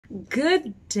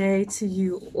Good day to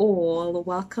you all.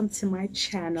 Welcome to my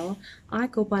channel. I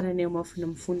go by the name of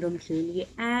Nomfundo Mdluli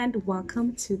and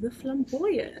welcome to the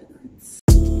Flamboyance.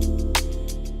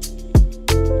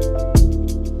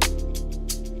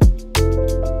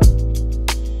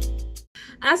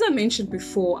 As I mentioned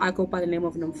before, I go by the name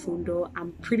of Nomfundo.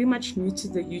 I'm pretty much new to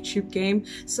the YouTube game,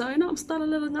 so I'm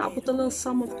starting out with a little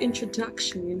sum of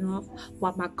introduction, of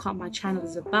what my channel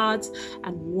is about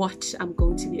and what I'm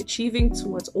going to be achieving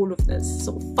towards all of this.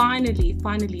 So finally,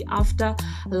 after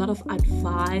a lot of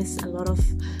advice, a lot of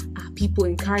people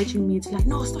encouraging me to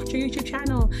no, start your YouTube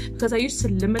channel, because I used to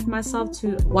limit myself to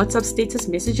WhatsApp status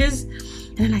messages,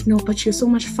 and they're like, no, but you're so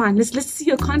much fun. Let's see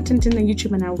your content in the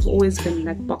YouTube, and I was always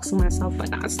been boxing myself, but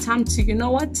now it's time to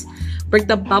break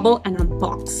the bubble and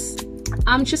unbox.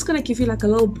 I'm just gonna give you a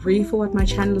little brief of what my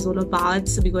channel is all about.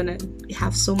 So we're gonna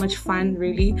have so much fun,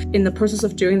 really. In the process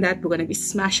of doing that, we're gonna be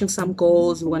smashing some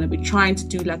goals. We're gonna be trying to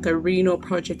do a reno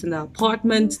project in the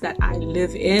apartment that I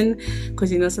live in,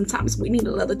 because sometimes we need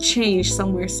a little change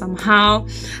somewhere somehow.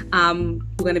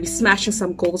 We're gonna be smashing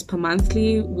some goals per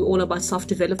monthly. We're all about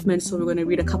self-development, so we're gonna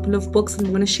read a couple of books and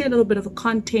we're gonna share a little bit of a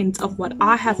content of what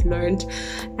I have learned,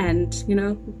 and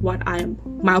what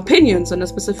my opinions on a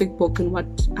specific book,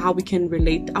 and how we can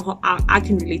relate, how I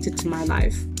can relate it to my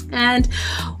life. And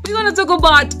we're going to talk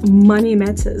about money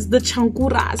matters, the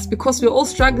chankuras, because we're all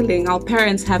struggling. Our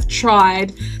parents have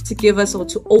tried to give us, or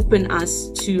to open us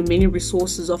to, many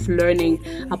resources of learning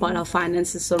about our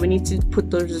finances. So we need to put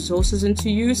those resources into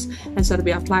use and sort of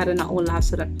be applied in our own lives,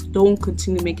 so that we don't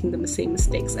continue making the same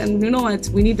mistakes. And you know what?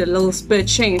 We need a little spirit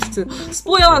change to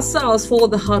spoil ourselves for all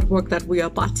the hard work that we are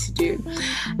about to do.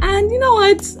 And you know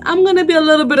what? I'm going to be a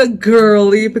little bit of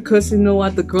girly, because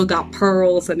the girl got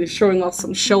pearls and is showing off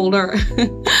some shoulder.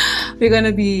 We're going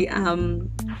to be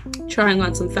trying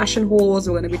on some fashion hauls.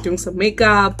 We're going to be doing some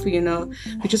makeup. We're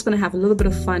just going to have a little bit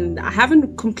of fun. I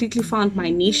haven't completely found my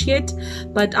niche yet,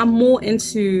 but I'm more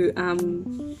into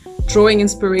drawing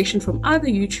inspiration from other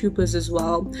YouTubers as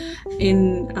well,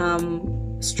 in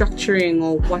structuring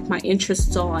or what my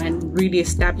interests are, and really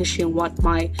establishing what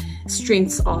my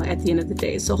strengths are at the end of the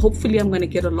day. So hopefully I'm going to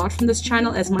get a lot from this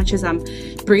channel, as much as I'm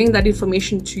bringing that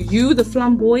information to you, the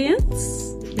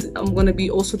flamboyance. I'm going to be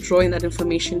also drawing that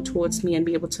information towards me and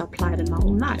be able to apply it in my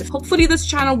own life. Hopefully this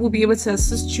channel will be able to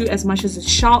assist you as much as it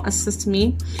shall assist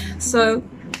me. So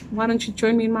why don't you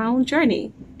join me in my own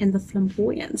journey in the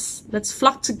flamboyance? Let's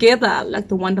flock together like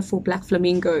the wonderful black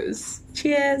flamingos.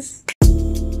 Cheers!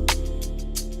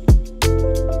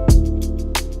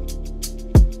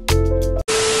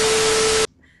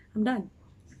 I'm done.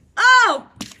 Oh,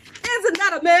 isn't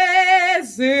that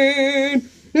amazing?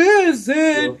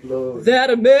 Isn't that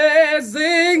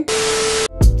amazing?